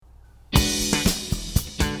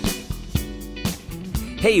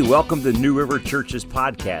Hey, welcome to New River Church's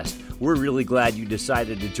podcast. We're really glad you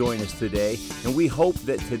decided to join us today, and we hope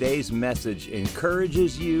that today's message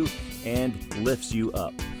encourages you and lifts you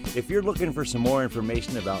up. If you're looking for some more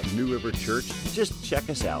information about New River Church, just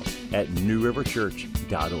check us out at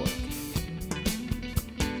newriverchurch.org.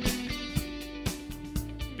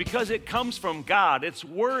 Because it comes from God, it's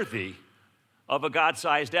worthy of a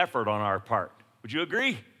God-sized effort on our part. Would you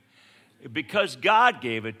agree? Because God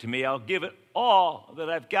gave it to me, I'll give it all that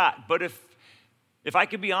I've got. But if I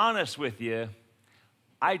could be honest with you,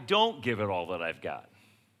 I don't give it all that I've got.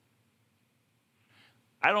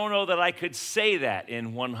 I don't know that I could say that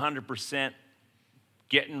in 100%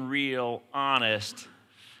 getting real honest.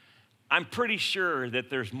 I'm pretty sure that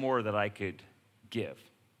there's more that I could give.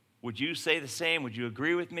 Would you say the same? Would you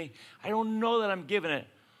agree with me? I don't know that I'm giving it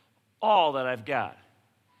all that I've got.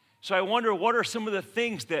 So I wonder, what are some of the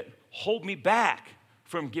things that hold me back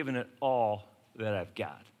from giving it all that I've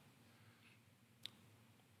got?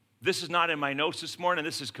 This is not in my notes this morning.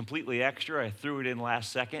 This is completely extra. I threw it in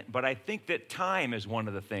last second. But I think that time is one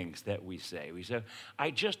of the things that we say. We say,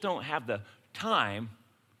 I just don't have the time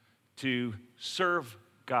to serve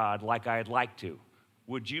God like I'd like to.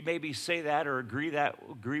 Would you maybe say that or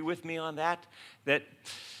agree with me on that? That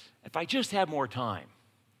if I just had more time.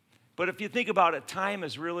 But if you think about it, time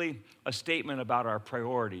is really a statement about our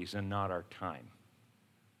priorities and not our time.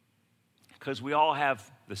 Because we all have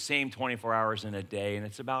the same 24 hours in a day, and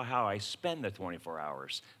it's about how I spend the 24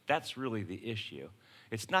 hours. That's really the issue.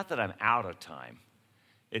 It's not that I'm out of time.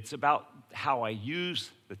 It's about how I use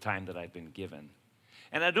the time that I've been given.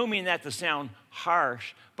 And I don't mean that to sound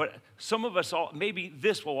harsh, but some of us, maybe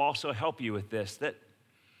this will also help you with this, that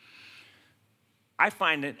I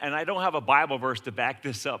find it, and I don't have a Bible verse to back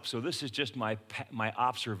this up, so this is just my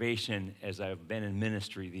observation as I've been in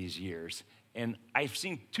ministry these years. And I've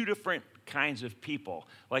seen two different kinds of people.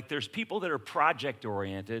 Like there's people that are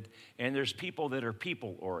project-oriented, and there's people that are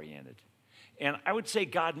people-oriented. And I would say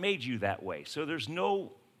God made you that way. So there's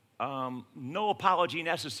no apology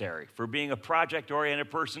necessary for being a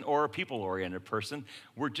project-oriented person or a people-oriented person.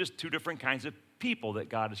 We're just two different kinds of people that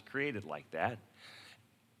God has created like that.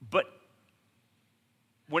 But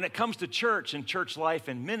when it comes to church and church life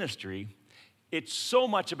and ministry, it's so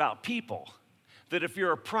much about people that if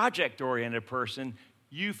you're a project-oriented person,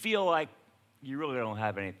 you feel like you really don't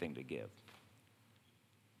have anything to give.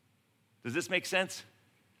 Does this make sense?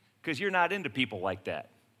 Because you're not into people like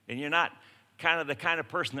that. And you're not the kind of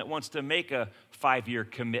person that wants to make a 5-year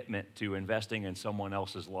commitment to investing in someone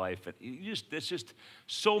else's life. It's just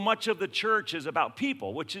so much of the church is about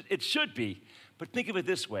people, which it should be. But think of it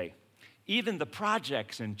this way. Even the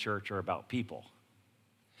projects in church are about people.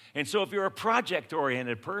 And so if you're a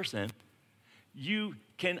project-oriented person, you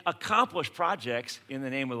can accomplish projects in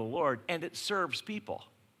the name of the Lord, and it serves people.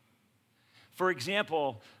 For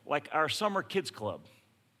example, like our Summer Kids Club.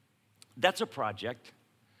 That's a project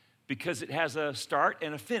because it has a start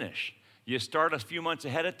and a finish. You start a few months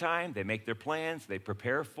ahead of time, they make their plans, they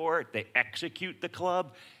prepare for it, they execute the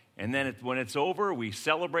club, and then when it's over, we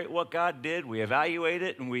celebrate what God did, we evaluate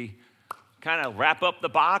it, and we kind of wrap up the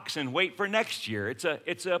box and wait for next year.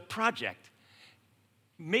 It's a project.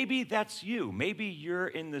 Maybe that's you. Maybe you're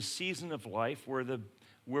in the season of life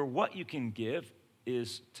where what you can give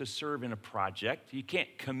is to serve in a project. You can't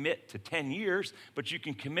commit to 10 years, but you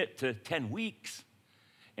can commit to 10 weeks.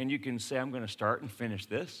 And you can say, I'm going to start and finish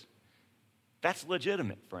this. That's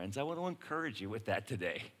legitimate, friends. I want to encourage you with that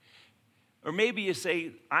today. Or maybe you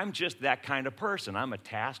say, I'm just that kind of person. I'm a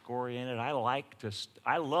task-oriented.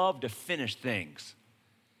 I love to finish things.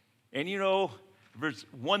 And you know, there's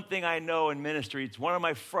one thing I know in ministry, it's one of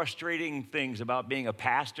my frustrating things about being a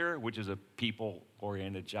pastor, which is a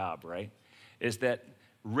people-oriented job, right? Is that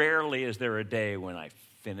rarely is there a day when I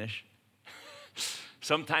finish.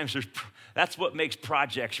 Sometimes that's what makes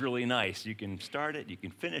projects really nice. You can start it, you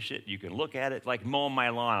can finish it, you can look at it, like mowing my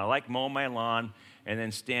lawn. I like mowing my lawn and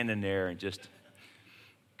then standing there and just,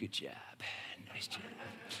 good job, nice job.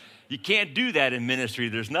 You can't do that in ministry.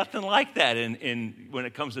 There's nothing like that in when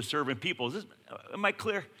it comes to serving people. Am I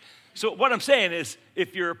clear? So what I'm saying is,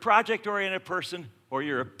 if you're a project-oriented person or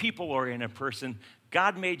you're a people-oriented person,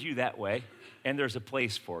 God made you that way, and there's a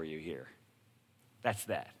place for you here. That's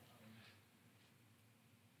that.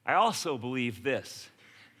 I also believe this,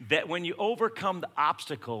 that when you overcome the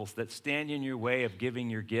obstacles that stand in your way of giving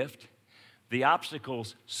your gift, the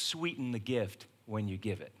obstacles sweeten the gift when you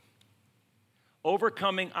give it.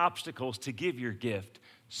 Overcoming obstacles to give your gift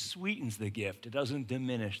sweetens the gift. It doesn't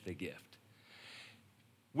diminish the gift.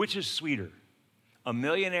 Which is sweeter? A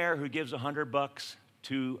millionaire who gives $100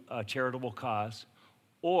 to a charitable cause,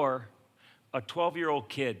 or a 12-year-old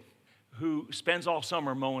kid who spends all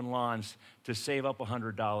summer mowing lawns to save up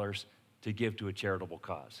 $100 to give to a charitable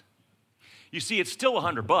cause. You see, it's still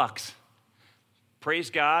 $100. Praise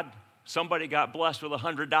God, somebody got blessed with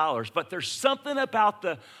 $100. But there's something about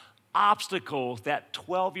the obstacles that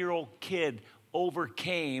 12-year-old kid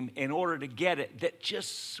overcame in order to get it that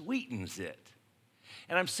just sweetens it.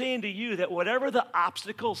 And I'm saying to you that whatever the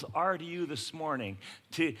obstacles are to you this morning,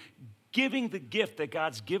 to giving the gift that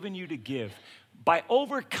God's given you to give, by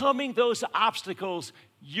overcoming those obstacles,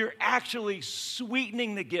 you're actually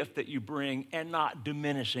sweetening the gift that you bring and not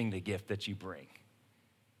diminishing the gift that you bring.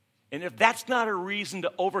 And if that's not a reason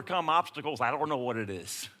to overcome obstacles, I don't know what it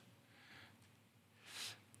is.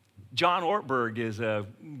 John Ortberg is a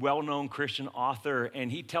well-known Christian author,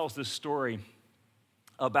 and he tells this story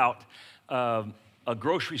about a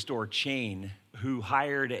grocery store chain who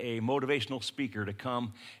hired a motivational speaker to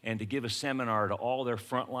come and to give a seminar to all their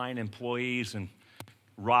frontline employees and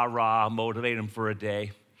rah-rah, motivate them for a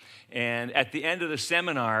day. And at the end of the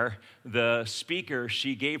seminar, the speaker,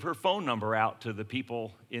 she gave her phone number out to the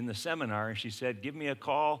people in the seminar, and she said, give me a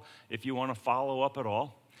call if you want to follow up at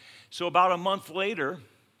all. So about a month later,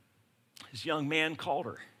 this young man called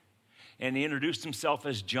her, and he introduced himself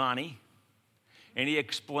as Johnny, and he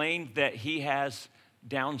explained that he has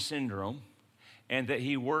Down syndrome and that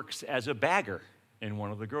he works as a bagger in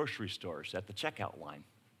one of the grocery stores at the checkout line.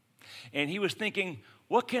 And he was thinking,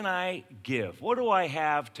 what can I give? What do I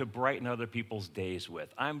have to brighten other people's days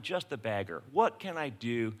with? I'm just a bagger. What can I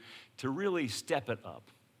do to really step it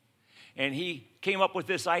up? And he came up with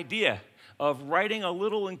this idea of writing a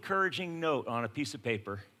little encouraging note on a piece of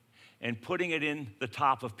paper and putting it in the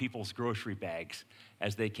top of people's grocery bags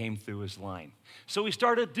as they came through his line. So he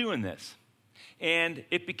started doing this, and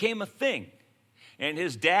it became a thing. And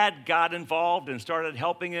his dad got involved and started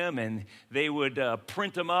helping him, and they would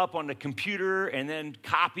print them up on the computer and then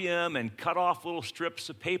copy them and cut off little strips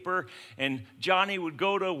of paper. And Johnny would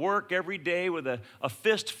go to work every day with a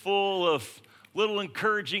fistful of little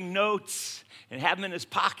encouraging notes and have them in his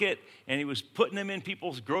pocket, and he was putting them in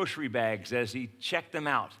people's grocery bags as he checked them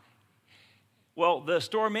out. Well, the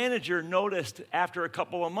store manager noticed after a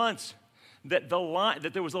couple of months that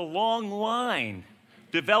there was a long line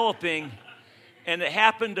developing, and it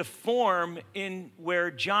happened to form in where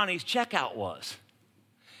Johnny's checkout was.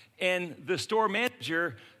 And the store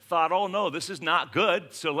manager thought, oh no, this is not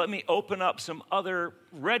good, so let me open up some other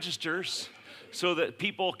registers so that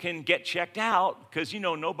people can get checked out, because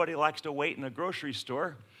nobody likes to wait in a grocery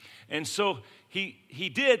store. And so he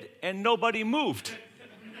did, and nobody moved.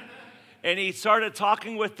 And he started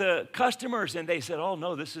talking with the customers, and they said, oh,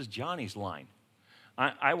 no, this is Johnny's line.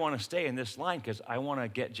 I want to stay in this line because I want to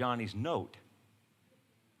get Johnny's note.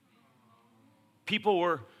 People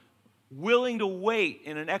were willing to wait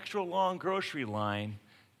in an extra long grocery line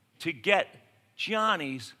to get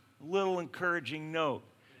Johnny's little encouraging note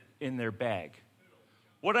in their bag.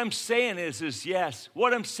 What I'm saying is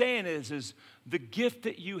the gift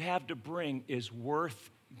that you have to bring is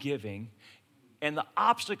worth giving. And the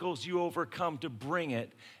obstacles you overcome to bring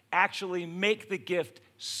it actually make the gift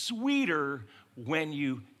sweeter when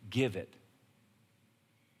you give it.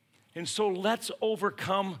 And so let's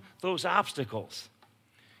overcome those obstacles.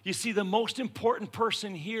 You see, the most important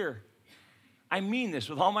person here, I mean this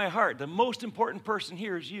with all my heart, the most important person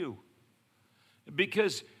here is you.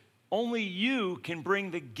 Because only you can bring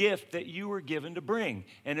the gift that you were given to bring.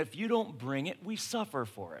 And if you don't bring it, we suffer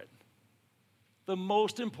for it. The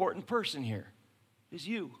most important person here is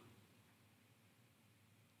you.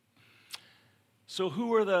 So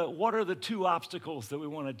what are the two obstacles that we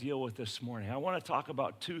want to deal with this morning? I want to talk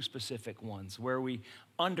about two specific ones where we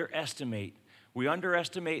underestimate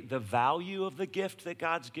the value of the gift that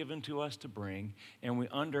God's given to us to bring, and we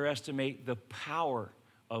underestimate the power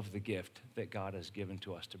of the gift that God has given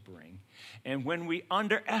to us to bring. And when we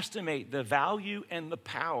underestimate the value and the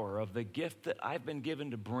power of the gift that I've been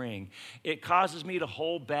given to bring, it causes me to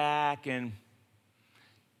hold back and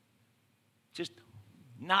just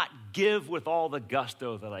not give with all the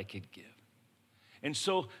gusto that I could give. And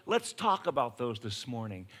so let's talk about those this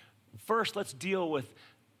morning. First, let's deal with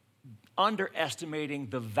underestimating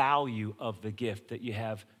the value of the gift that you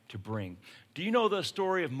have to bring. Do you know the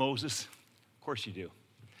story of Moses? Of course you do.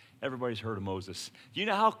 Everybody's heard of Moses. Do you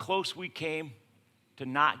know how close we came to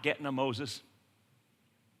not getting a Moses?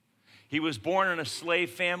 He was born in a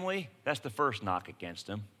slave family. That's the first knock against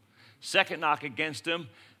him. Second knock against him,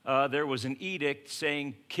 there was an edict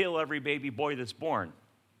saying, kill every baby boy that's born.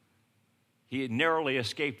 He had narrowly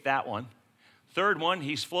escaped that one. Third one,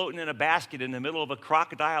 he's floating in a basket in the middle of a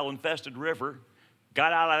crocodile-infested river.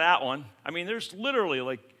 Got out of that one. I mean, there's literally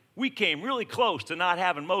like We came really close to not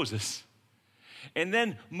having Moses. And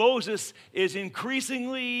then Moses is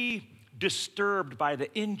increasingly disturbed by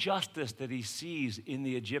the injustice that he sees in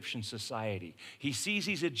the Egyptian society. He sees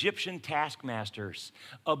these Egyptian taskmasters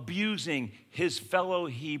abusing his fellow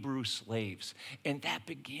Hebrew slaves. And that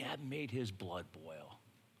made his blood boil.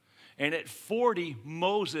 And at 40,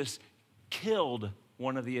 Moses killed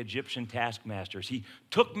one of the Egyptian taskmasters. He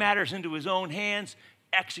took matters into his own hands,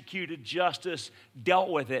 executed justice, dealt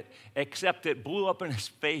with it, except it blew up in his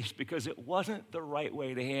face because it wasn't the right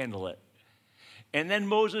way to handle it. And then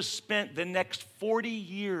Moses spent the next 40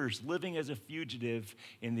 years living as a fugitive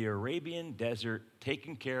in the Arabian desert,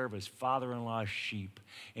 taking care of his father-in-law's sheep.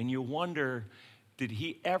 And you wonder, did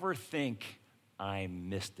he ever think, I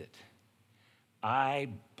missed it? I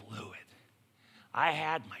blew it. I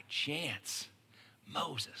had my chance.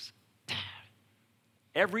 Moses,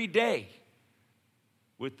 every day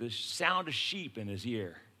with the sound of sheep in his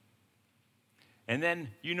ear. And then,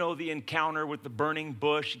 you know, the encounter with the burning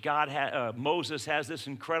bush. Moses has this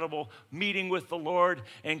incredible meeting with the Lord,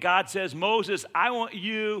 and God says, Moses, I want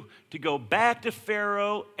you to go back to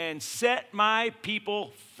Pharaoh and set my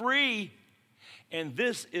people free. And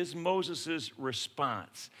this is Moses'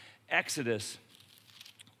 response. Exodus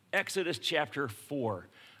chapter 4.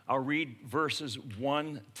 I'll read verses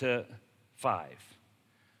 1 to 5.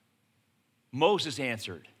 Moses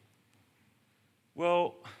answered,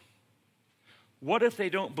 well, what if they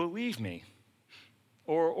don't believe me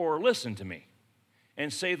or listen to me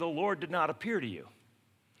and say the Lord did not appear to you?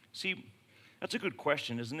 See, that's a good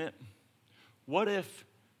question, isn't it? What if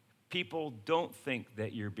people don't think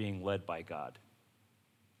that you're being led by God?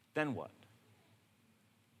 Then what?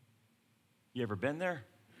 You ever been there?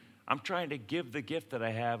 I'm trying to give the gift that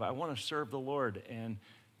I have. I want to serve the Lord, and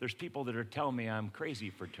there's people that are telling me I'm crazy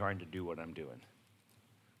for trying to do what I'm doing.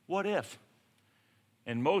 What if?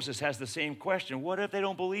 And Moses has the same question. What if they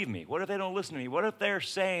don't believe me? What if they don't listen to me? What if they're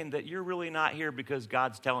saying that you're really not here because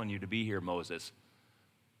God's telling you to be here, Moses?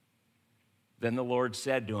 Then the Lord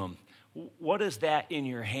said to him, what is that in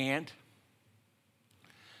your hand?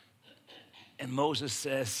 And Moses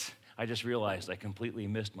says, I just realized I completely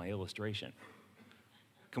missed my illustration.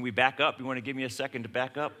 Can we back up? You want to give me a second to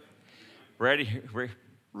back up? Ready?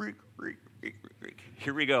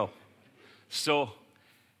 Here we go. So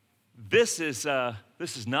this is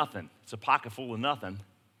nothing. It's a pocket full of nothing.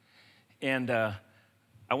 And I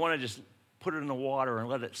want to just put it in the water and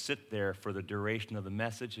let it sit there for the duration of the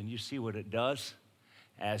message, and you see what it does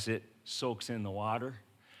as it soaks in the water.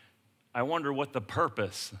 I wonder what the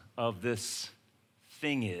purpose of this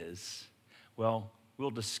thing is. Well,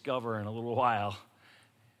 we'll discover in a little while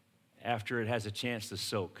after it has a chance to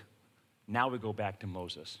soak. Now we go back to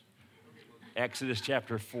Moses. Exodus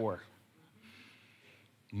chapter 4.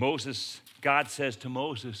 God says to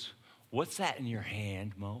Moses, what's that in your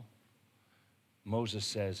hand, Mo? Moses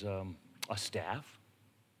says, a staff.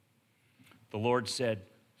 The Lord said,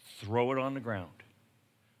 throw it on the ground.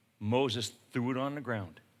 Moses threw it on the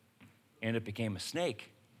ground, and it became a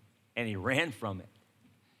snake, and he ran from it.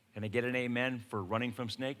 Can I get an amen for running from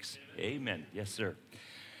snakes? Amen. Yes, sir.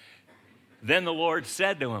 Then the Lord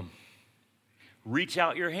said to him, reach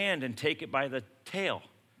out your hand and take it by the tail.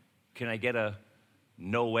 Can I get a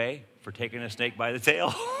no way for taking a snake by the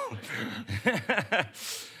tail?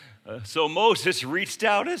 So Moses reached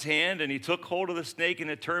out his hand and he took hold of the snake, and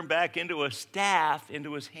it turned back into a staff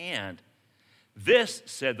into his hand. This,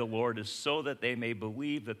 said the Lord, is so that they may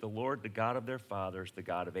believe that the Lord, the God of their fathers, the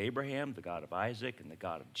God of Abraham, the God of Isaac, and the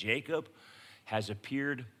God of Jacob, has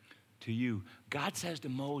appeared to you. God says to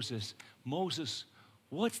Moses, Moses,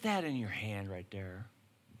 what's that in your hand right there?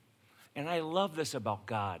 And I love this about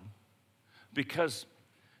God, because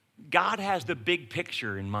God has the big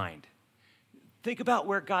picture in mind. Think about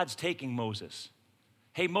where God's taking Moses.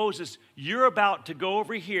 Hey, Moses, you're about to go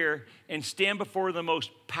over here and stand before the most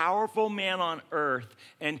powerful man on earth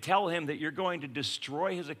and tell him that you're going to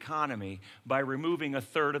destroy his economy by removing a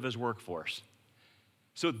third of his workforce.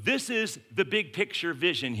 So this is the big picture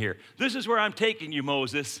vision here. This is where I'm taking you,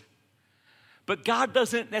 Moses. But God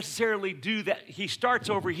doesn't necessarily do that. He starts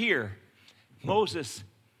over here. Moses,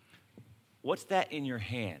 what's that in your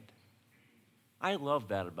hand? I love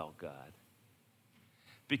that about God,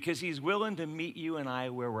 because he's willing to meet you and I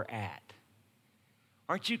where we're at.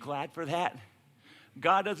 Aren't you glad for that?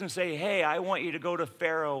 God doesn't say, hey, I want you to go to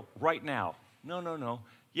Pharaoh right now. No.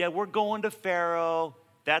 Yeah, we're going to Pharaoh.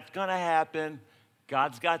 That's going to happen.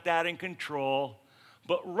 God's got that in control.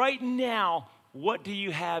 But right now, what do you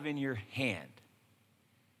have in your hand?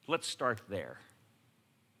 Let's start there.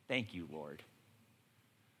 Thank you, Lord.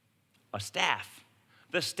 A staff.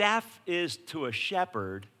 The staff is to a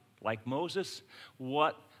shepherd like Moses,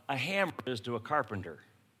 what a hammer is to a carpenter,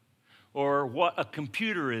 or what a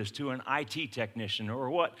computer is to an IT technician, or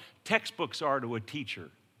what textbooks are to a teacher.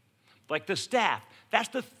 Like the staff, that's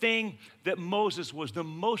the thing that Moses was the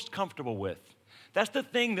most comfortable with. That's the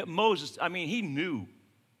thing that Moses, he knew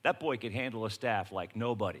that boy could handle a staff like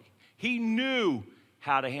nobody. He knew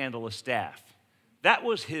how to handle a staff. That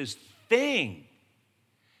was his thing.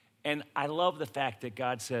 And I love the fact that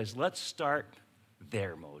God says, let's start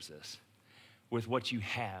there, Moses, with what you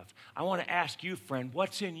have. I want to ask you, friend,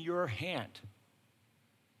 what's in your hand?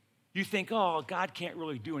 You think, oh, God can't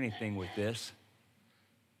really do anything with this.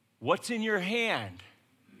 What's in your hand?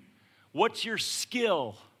 What's your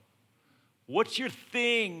skill? What's your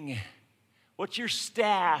thing? What's your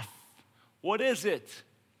staff? What is it?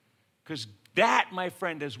 Because that, my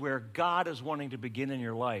friend, is where God is wanting to begin in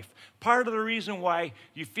your life. Part of the reason why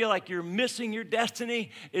you feel like you're missing your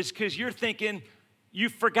destiny is because you're thinking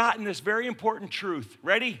you've forgotten this very important truth.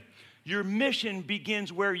 Ready? Your mission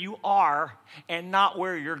begins where you are and not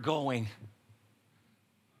where you're going.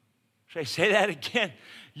 Should I say that again?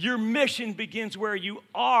 Your mission begins where you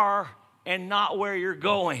are and not where you're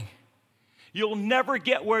going. You'll never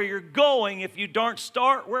get where you're going if you don't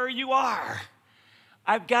start where you are.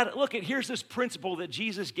 Here's this principle that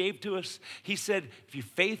Jesus gave to us. He said, if you're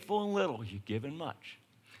faithful in little, you give in much.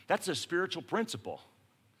 That's a spiritual principle.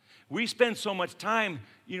 We spend so much time,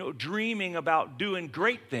 dreaming about doing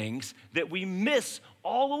great things that we miss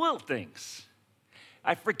all the little things.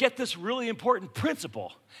 I forget this really important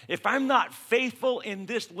principle. If I'm not faithful in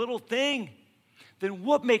this little thing, then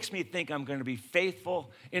what makes me think I'm going to be faithful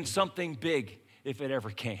in something big if it ever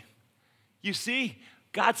came? You see,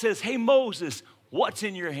 God says, hey, Moses, what's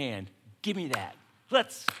in your hand? Give me that.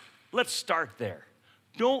 Let's start there.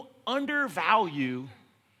 Don't undervalue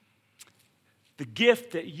the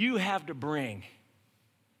gift that you have to bring.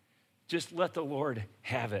 Just let the Lord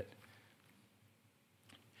have it.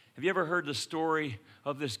 Have you ever heard the story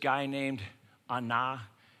of this guy named Anah?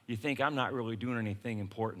 You think, I'm not really doing anything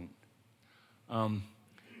important.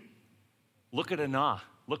 Look at Anah.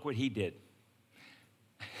 Look what he did.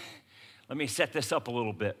 Let me set this up a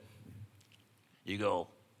little bit. You go,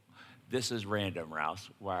 this is random, Rouse.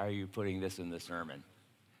 Why are you putting this in the sermon?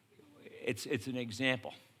 It's an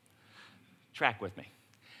example. Track with me.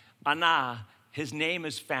 Anah, his name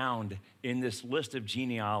is found in this list of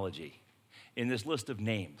genealogy, in this list of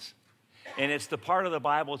names. And it's the part of the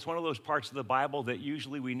Bible, it's one of those parts of the Bible that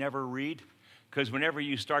usually we never read. Because whenever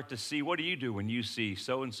you start to see, what do you do when you see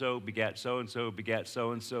so-and-so begat so-and-so begat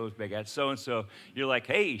so-and-so begat so-and-so? You're like,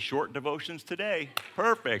 hey, short devotions today.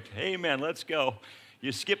 Perfect. Amen. Let's go.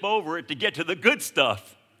 You skip over it to get to the good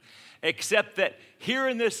stuff. Except that here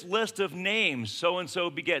in this list of names, so-and-so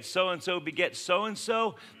begat so-and-so begat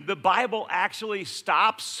so-and-so, the Bible actually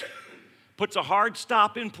stops, puts a hard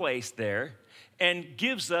stop in place there, and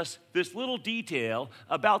gives us this little detail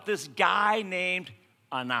about this guy named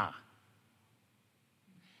Anah.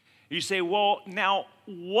 You say, well, now,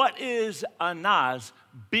 what is Anah's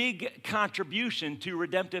big contribution to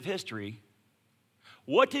redemptive history?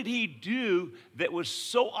 What did he do that was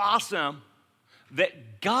so awesome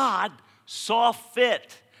that God saw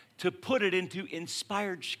fit to put it into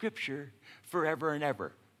inspired scripture forever and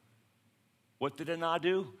ever? What did Anah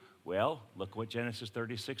do? Well, look what Genesis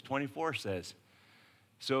 36:24 says.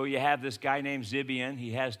 So you have this guy named Zibeon.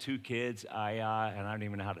 He has two kids, Aiah, and I don't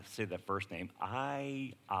even know how to say that first name.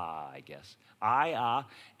 Aiah, I guess. Aiah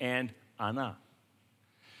and Anah.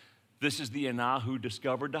 This is the Anah who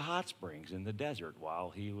discovered the hot springs in the desert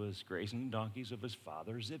while he was grazing the donkeys of his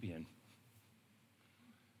father Zibeon.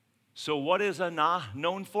 So what is Anah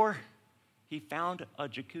known for? He found a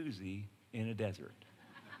jacuzzi in a desert.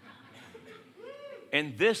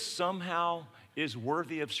 And this somehow is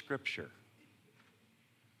worthy of Scripture.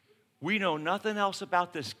 We know nothing else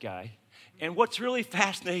about this guy. And what's really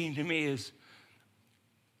fascinating to me is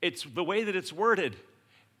it's the way that it's worded.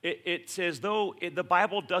 It's as though the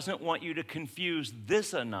Bible doesn't want you to confuse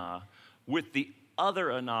this Anah with the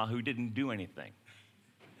other Anah who didn't do anything.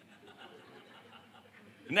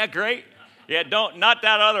 Isn't that great? Yeah, not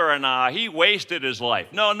that other Anah. He wasted his life.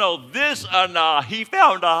 No, this Anah, he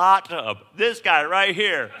found a hot tub. This guy right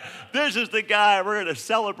here. This is the guy we're going to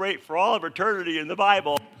celebrate for all of eternity in the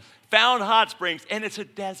Bible. Found hot springs, and it's a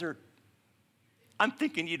desert. I'm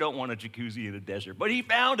thinking you don't want a jacuzzi in a desert, but he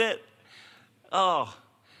found it. Oh,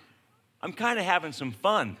 I'm kind of having some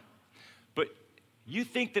fun. But you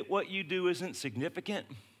think that what you do isn't significant?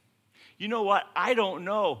 You know what? I don't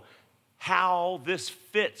know how this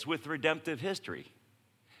fits with redemptive history.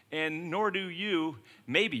 and nor do you.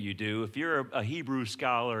 Maybe you do. If you're a Hebrew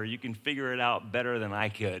scholar, you can figure it out better than I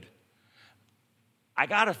could. I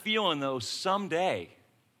got a feeling, though, someday,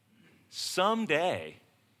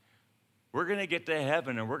 we're going to get to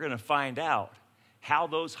heaven and we're going to find out how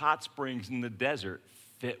those hot springs in the desert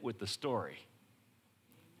fit with the story.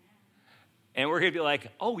 And we're going to be like,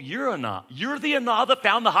 oh, you're Anah. You're the Anah that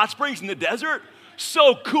found the hot springs in the desert?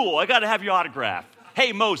 So cool. I got to have your autograph.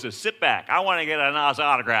 Hey, Moses, sit back. I want to get Anah's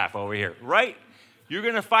autograph over here, right? You're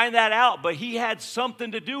going to find that out, but he had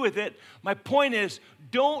something to do with it. My point is,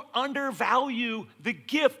 don't undervalue the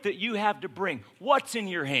gift that you have to bring. What's in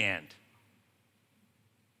your hand?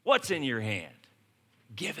 What's in your hand?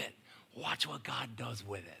 Give it. Watch what God does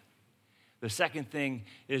with it. The second thing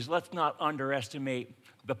is, let's not underestimate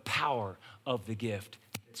the power of the gift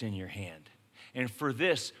that's in your hand. And for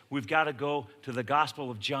this, we've got to go to the Gospel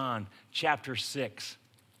of John, chapter 6.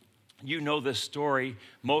 You know this story.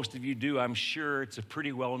 Most of you do, I'm sure. It's a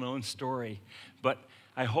pretty well-known story. But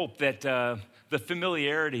I hope that the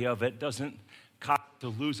familiarity of it doesn't cause it to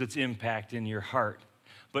lose its impact in your heart.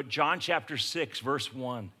 But John chapter 6, verse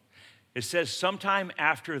 1, it says, sometime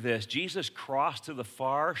after this, Jesus crossed to the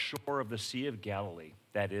far shore of the Sea of Galilee,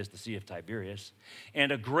 that is, the Sea of Tiberias,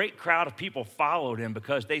 and a great crowd of people followed him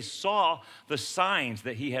because they saw the signs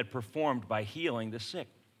that he had performed by healing the sick.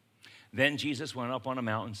 Then Jesus went up on a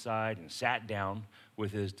mountainside and sat down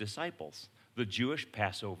with his disciples. The Jewish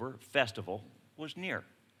Passover festival was near.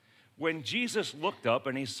 When Jesus looked up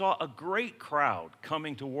and he saw a great crowd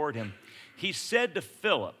coming toward him, he said to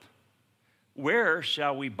Philip, where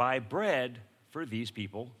shall we buy bread for these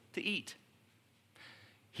people to eat?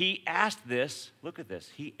 He asked this, look at this,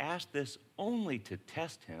 he asked this only to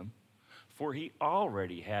test him, for he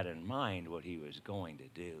already had in mind what he was going to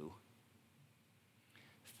do.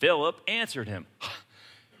 Philip answered him,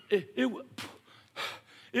 it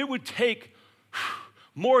would take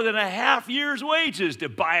more than a half year's wages to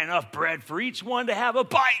buy enough bread for each one to have a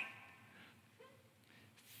bite.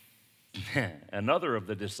 Another of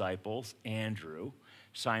the disciples, Andrew,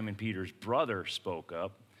 Simon Peter's brother, spoke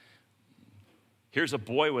up. Here's a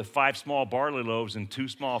boy with 5 small barley loaves and 2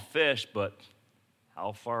 small fish, but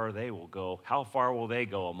how far will they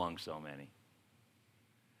go among so many?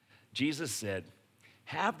 Jesus said,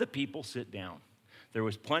 have the people sit down. There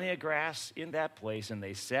was plenty of grass in that place, and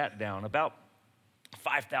they sat down. About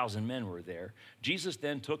 5,000 men were there. Jesus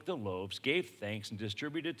then took the loaves, gave thanks, and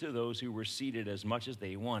distributed to those who were seated as much as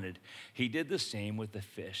they wanted. He did the same with the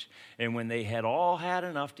fish. And when they had all had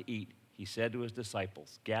enough to eat, he said to his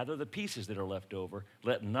disciples, gather the pieces that are left over.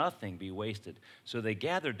 Let nothing be wasted. So they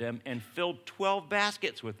gathered them and filled 12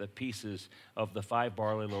 baskets with the pieces of the 5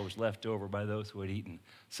 barley loaves left over by those who had eaten.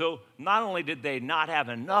 So not only did they not have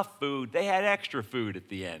enough food, they had extra food at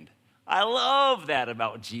the end. I love that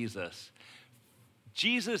about Jesus.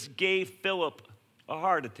 Jesus gave Philip a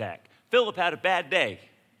heart attack. Philip had a bad day.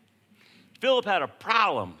 Philip had a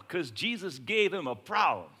problem because Jesus gave him a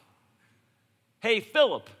problem. Hey,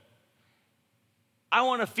 Philip, I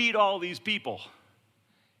want to feed all these people.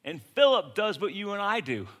 And Philip does what you and I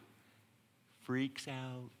do. Freaks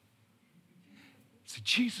out. So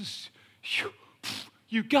Jesus,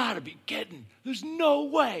 you got to be kidding. There's no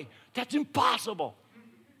way. That's impossible.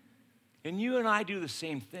 And you and I do the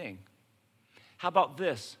same thing. How about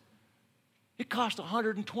this? It costs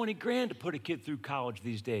 $120,000 to put a kid through college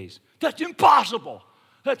these days. That's impossible.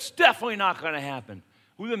 That's definitely not going to happen.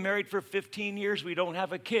 We've been married for 15 years. We don't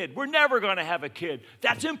have a kid. We're never going to have a kid.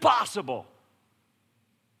 That's impossible.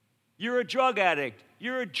 You're a drug addict.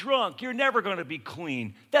 You're a drunk. You're never going to be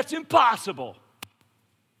clean. That's impossible.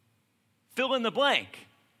 Fill in the blank.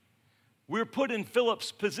 We're put in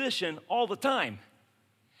Philip's position all the time.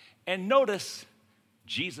 And notice,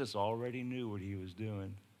 Jesus already knew what he was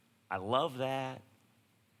doing. I love that.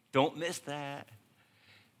 Don't miss that.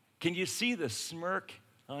 Can you see the smirk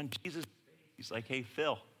on Jesus' face? He's like, hey,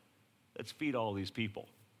 Phil, let's feed all these people.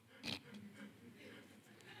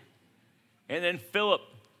 And then Philip,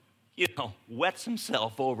 wets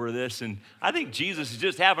himself over this, and I think Jesus is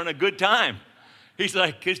just having a good time. He's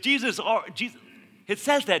like, because Jesus, it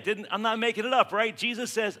says that, I'm not making it up, right?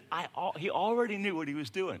 Jesus says, he already knew what he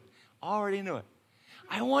was doing. Already knew it.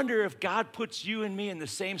 I wonder if God puts you and me in the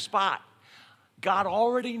same spot. God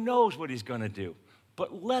already knows what he's going to do.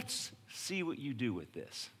 But let's see what you do with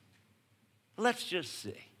this. Let's just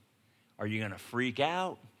see. Are you going to freak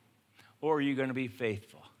out, or are you going to be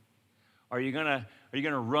faithful? Are you going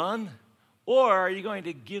to run, or are you going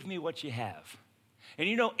to give me what you have?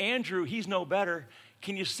 And Andrew, he's no better.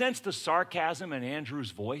 Can you sense the sarcasm in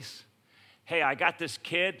Andrew's voice? Hey, I got this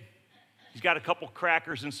kid. He's got a couple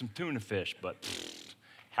crackers and some tuna fish, but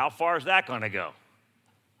How far is that going to go?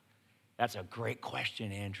 That's a great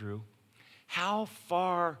question, Andrew. How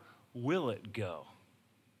far will it go?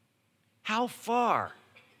 How far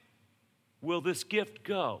will this gift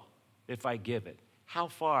go if I give it? How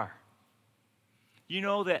far? You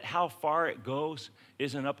know that how far it goes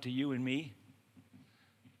isn't up to you and me?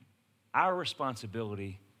 Our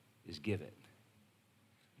responsibility is give it.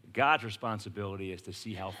 God's responsibility is to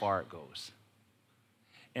see how far it goes.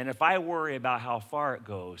 And if I worry about how far it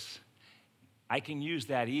goes, I can use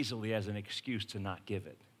that easily as an excuse to not give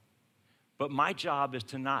it. But my job is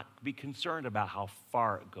to not be concerned about how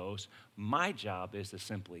far it goes. My job is to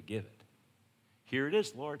simply give it. Here it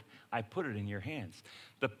is, Lord. I put it in your hands.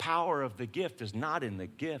 The power of the gift is not in the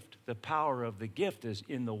gift. The power of the gift is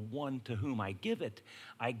in the one to whom I give it.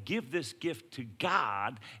 I give this gift to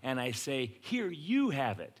God, and I say, here, you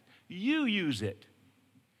have it. You use it.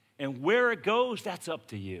 And where it goes, that's up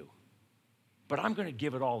to you. But I'm going to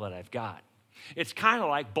give it all that I've got. It's kind of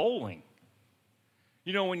like bowling.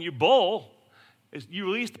 You know, when you bowl, you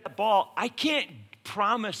release that ball. I can't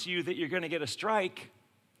promise you that you're going to get a strike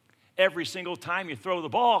every single time you throw the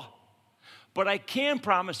ball. But I can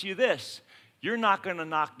promise you this. You're not going to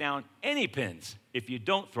knock down any pins if you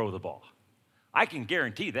don't throw the ball. I can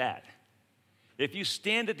guarantee that. If you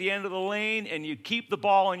stand at the end of the lane and you keep the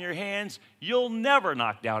ball in your hands, you'll never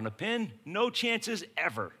knock down a pin. No chances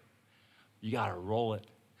ever. You got to roll it.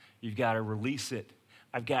 You've got to release it.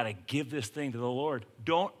 I've got to give this thing to the Lord.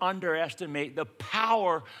 Don't underestimate the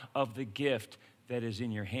power of the gift that is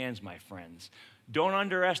in your hands, my friends. Don't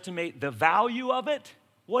underestimate the value of it.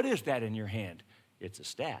 What is that in your hand? It's a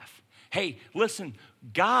staff. Hey, listen,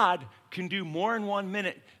 God can do more in 1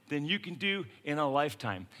 minute than you can do in a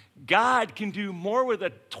lifetime. God can do more with a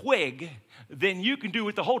twig than you can do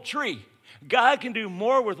with the whole tree. God can do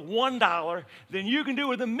more with $1 than you can do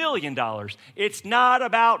with $1 million. It's not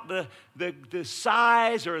about the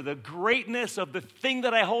size or the greatness of the thing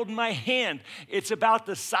that I hold in my hand. It's about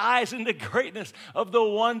the size and the greatness of the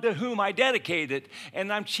one to whom I dedicate it.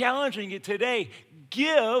 And I'm challenging you today,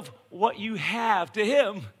 give what you have to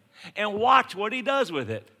him and watch what he does with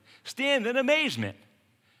it. Stand in amazement,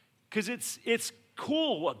 because it's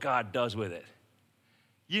cool what God does with it.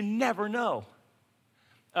 You never know.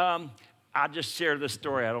 I'll just share this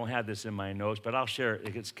story. I don't have this in my notes, but I'll share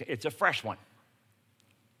it. It's a fresh one.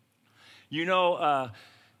 You know,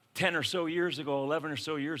 10 or so years ago, 11 or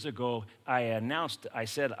so years ago, I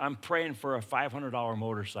said, I'm praying for a $500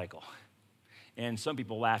 motorcycle. And some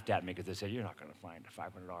people laughed at me because they said, you're not going to find a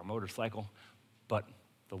 $500 motorcycle. But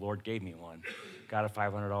the Lord gave me one. Got a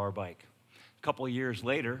 $500 bike. A couple of years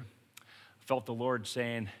later, I felt the Lord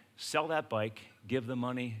saying, sell that bike, give the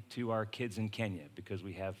money to our kids in Kenya, because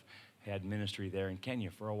we have had ministry there in Kenya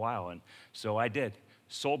for a while. And so I did.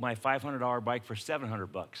 Sold my $500 bike for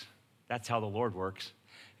 $700. That's how the Lord works.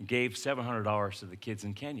 And gave $700 to the kids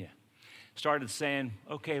in Kenya. Started saying,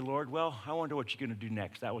 okay, Lord, well, I wonder what you're going to do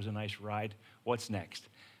next. That was a nice ride. What's next?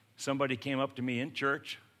 Somebody came up to me in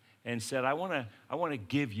church and said, I want to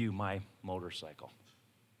give you my motorcycle.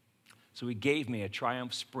 So he gave me a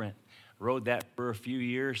Triumph Sprint. Rode that for a few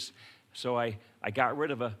years. So I got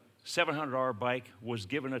rid of a $700 bike, was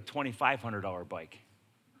given a $2,500 bike.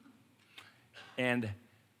 And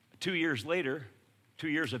 2 years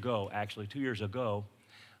ago,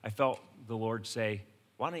 I felt the Lord say,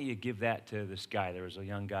 why don't you give that to this guy? There was a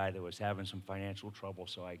young guy that was having some financial trouble,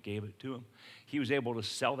 so I gave it to him. He was able to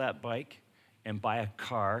sell that bike and buy a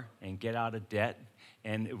car and get out of debt.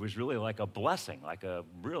 And it was really like a blessing, like a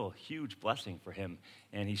real huge blessing for him.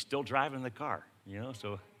 And he's still driving the car,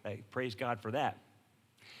 so I praise God for that.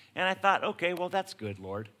 And I thought, okay, well, that's good,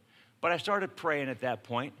 Lord. But I started praying at that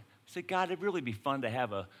point. I said, God, it'd really be fun to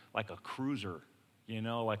have a cruiser,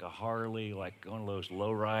 like a Harley, like one of those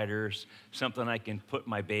lowriders, something I can put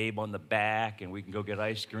my babe on the back and we can go get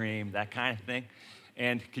ice cream, that kind of thing.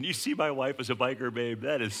 And can you see my wife as a biker, babe?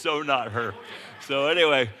 That is so not her. So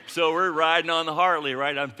anyway, we're riding on the Harley,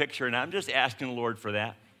 right? I'm picturing, I'm just asking the Lord for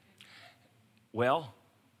that. Well,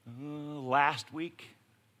 last week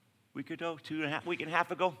ago, week and a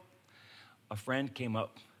half ago, a friend came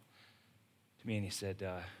up to me and he said,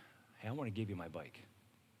 hey, I want to give you my bike.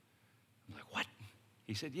 I'm like, what?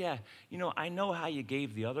 He said, yeah, I know how you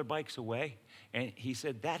gave the other bikes away. And he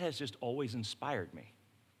said, that has just always inspired me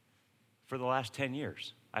for the last 10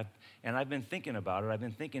 years. I've been thinking about it. I've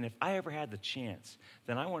been thinking, if I ever had the chance,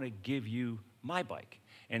 then I want to give you my bike.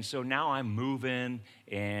 And so now I'm moving,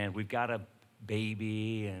 and we've got a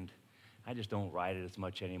baby, and I just don't ride it as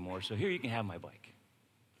much anymore. So here, you can have my bike.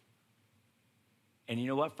 And you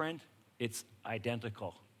know what, friend? It's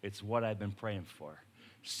identical. It's what I've been praying for.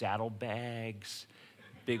 Saddlebags,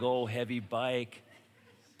 big old heavy bike,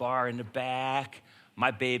 bar in the back.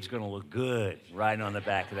 My babe's going to look good riding on the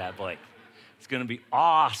back of that bike. It's going to be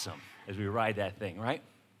awesome as we ride that thing, right?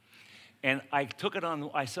 And I said,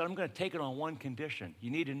 I'm going to take it on one condition.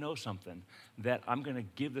 You need to know something, that I'm going to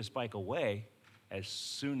give this bike away as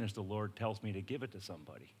soon as the Lord tells me to give it to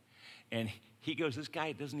somebody. And he goes, this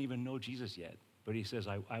guy doesn't even know Jesus yet, but he says,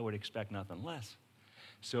 I would expect nothing less.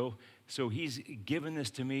 So he's given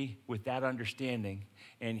this to me with that understanding,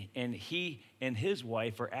 and he and his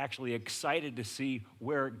wife are actually excited to see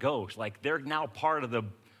where it goes. Like, they're now part of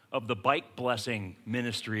the bike blessing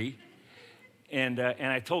ministry. And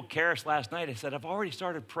I told Karis last night, I said, I've already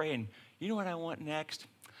started praying. You know what I want next?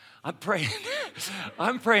 I'm praying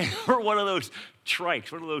for one of those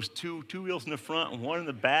trikes, one of those two wheels in the front and one in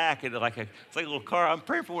the back, and it's like a little car. I'm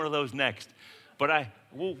praying for one of those next. But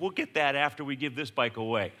we'll get that after we give this bike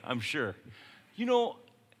away, I'm sure. You know,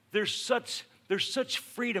 there's such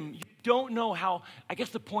freedom. You don't know how, I guess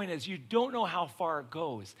the point is, you don't know how far it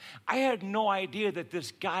goes. I had no idea that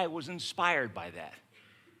this guy was inspired by that.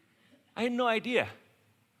 I had no idea.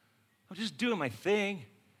 I'm just doing my thing.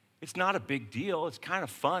 It's not a big deal. It's kind of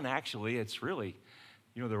fun, actually. It's really,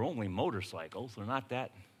 they're only motorcycles. They're not that,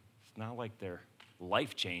 it's not like they're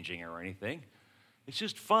life-changing or anything. It's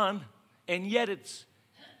just fun. And yet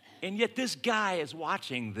this guy is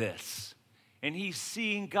watching this, and he's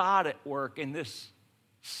seeing God at work in this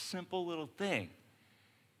simple little thing.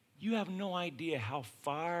 You have no idea how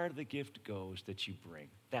far the gift goes that you bring.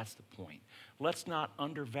 That's the point. Let's not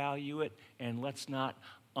undervalue it, and let's not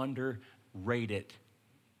underrate it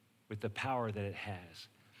with the power that it has.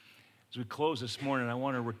 As we close this morning, I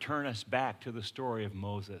want to return us back to the story of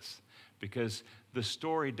Moses, because the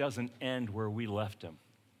story doesn't end where we left him.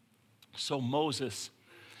 So Moses,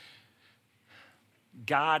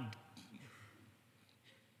 God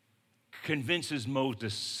convinces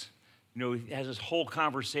Moses, he has this whole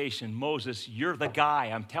conversation. Moses, you're the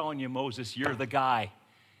guy. I'm telling you, Moses, you're the guy.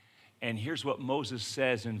 And here's what Moses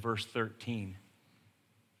says in verse 13.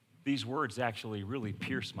 These words actually really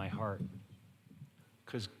pierce my heart,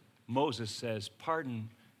 because Moses says, pardon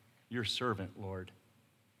your servant, Lord.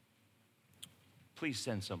 Please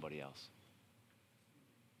send somebody else.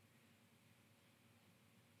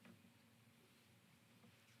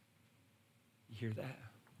 You hear that?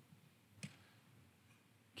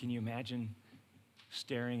 Can you imagine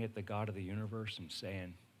staring at the God of the universe and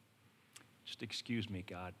saying, just excuse me,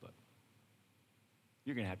 God, but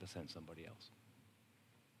you're going to have to send somebody else?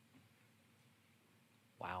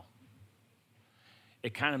 Wow.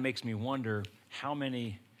 It kind of makes me wonder how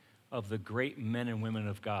many of the great men and women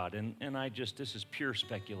of God, and this is pure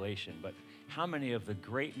speculation, but how many of the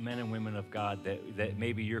great men and women of God that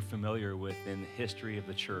maybe you're familiar with in the history of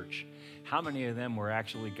the church, how many of them were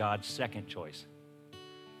actually God's second choice?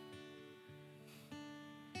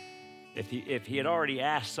 If he had already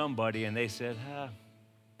asked somebody and they said,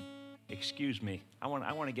 excuse me, I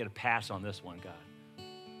want to get a pass on this one, God.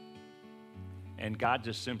 And God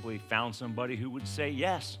just simply found somebody who would say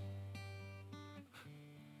yes.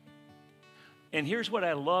 And here's what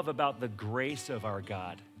I love about the grace of our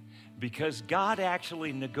God, because God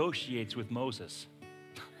actually negotiates with Moses.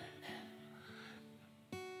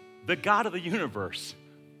 The God of the universe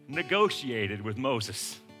negotiated with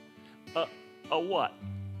Moses. A what?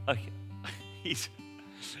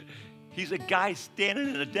 He's a guy standing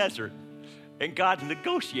in the desert, and God's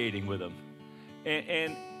negotiating with him.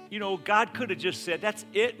 And God could have just said, that's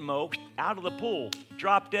it, Mo, out of the pool.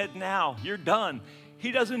 Drop dead now. You're done.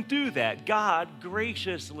 He doesn't do that. God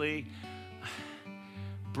graciously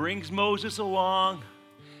brings Moses along,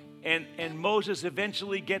 and Moses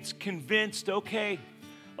eventually gets convinced, okay,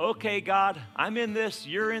 God, I'm in this.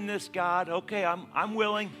 You're in this, God. Okay, I'm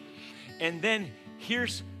willing. And then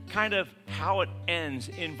here's kind of how it ends.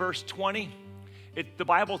 In verse 20, the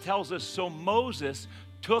Bible tells us, so Moses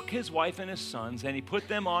took his wife and his sons, and he put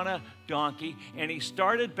them on a donkey, and he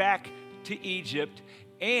started back to Egypt,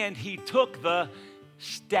 and he took the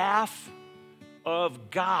staff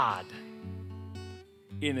of God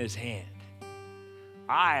in his hand.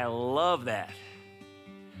 I love that,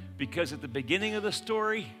 because at the beginning of the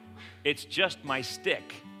story, it's just my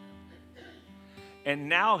stick. And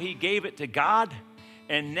now he gave it to God,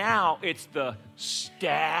 and now it's the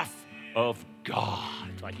staff of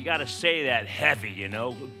God. Like, you got to say that heavy,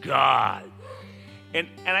 God. And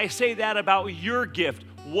I say that about your gift.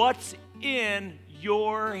 What's in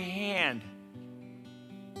your hand?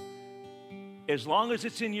 As long as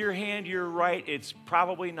it's in your hand, you're right, it's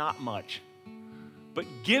probably not much. But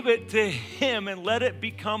give it to him and let it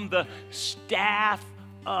become the staff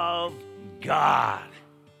of God.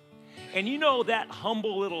 And you know that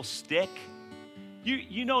humble little stick?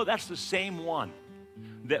 You know that's the same one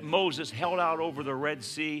that Moses held out over the Red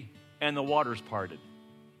Sea and the waters parted.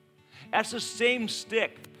 That's the same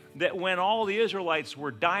stick that when all the Israelites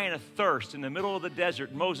were dying of thirst in the middle of the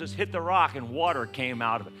desert, Moses hit the rock and water came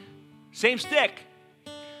out of it. Same stick,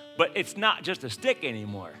 but it's not just a stick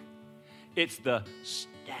anymore. It's the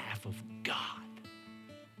staff of God.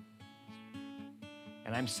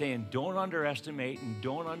 And I'm saying don't underestimate and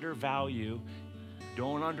don't undervalue,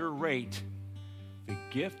 don't underrate the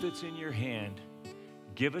gift that's in your hand.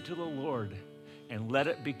 Give it to the Lord and let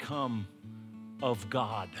it become of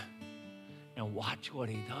God. And watch what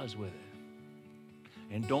he does with it.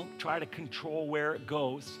 And don't try to control where it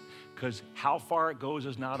goes, because how far it goes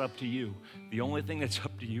is not up to you. The only thing that's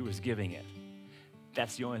up to you is giving it.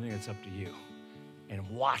 That's the only thing that's up to you. And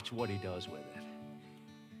watch what he does with it.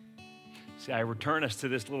 See, I return us to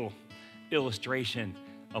this little illustration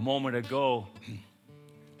a moment ago.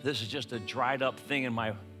 This is just a dried up thing in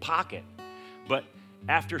my pocket. But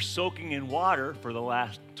after soaking in water for the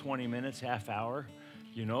last 20 minutes, half hour,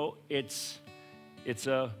 you know, it's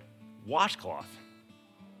a washcloth.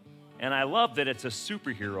 And I love that it's a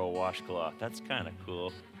superhero washcloth. That's kind of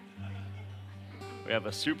cool. We have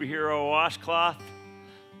a superhero washcloth.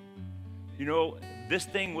 You know, this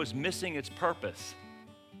thing was missing its purpose.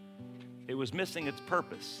 It was missing its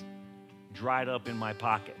purpose, dried up in my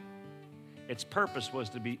pocket. Its purpose was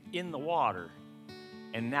to be in the water,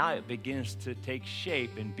 and now it begins to take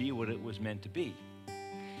shape and be what it was meant to be.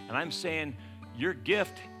 And I'm saying your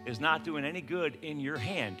gift is not doing any good in your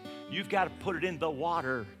hand. You've got to put it in the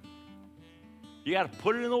water. You got to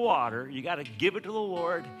put it in the water. You got to give it to the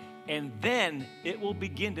Lord, and then it will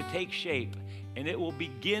begin to take shape, and it will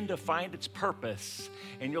begin to find its purpose.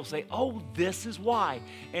 And you'll say, oh, this is why.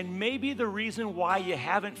 And maybe the reason why you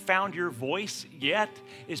haven't found your voice yet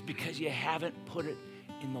is because you haven't put it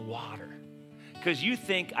in the water. Because you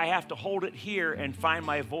think I have to hold it here and find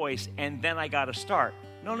my voice, and then I got to start.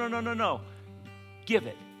 No. Give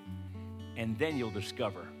it, and then you'll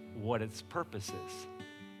discover what its purpose is.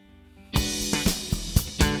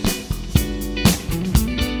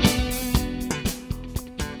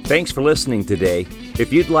 Thanks for listening today.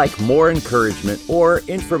 If you'd like more encouragement or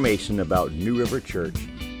information about New River Church,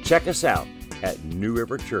 check us out at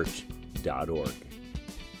newriverchurch.org.